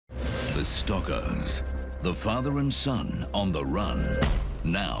The Stoccos, the father and son on the run.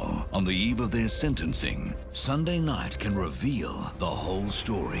 Now, on the eve of their sentencing, Sunday night can reveal the whole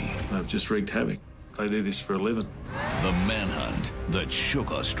story. They've just wreaked havoc. They do this for a living. The manhunt that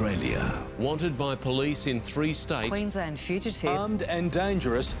shook Australia. Wanted by police in 3 states. Queensland fugitive. Armed and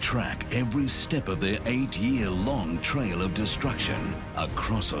dangerous. Track every step of their 8-year-long trail of destruction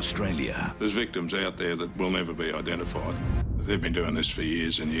across Australia. There's victims out there that will never be identified. They've been doing this for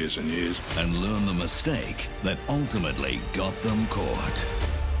years and years and years. And learn the mistake that ultimately got them caught.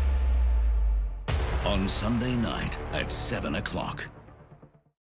 On Sunday night at 7 o'clock.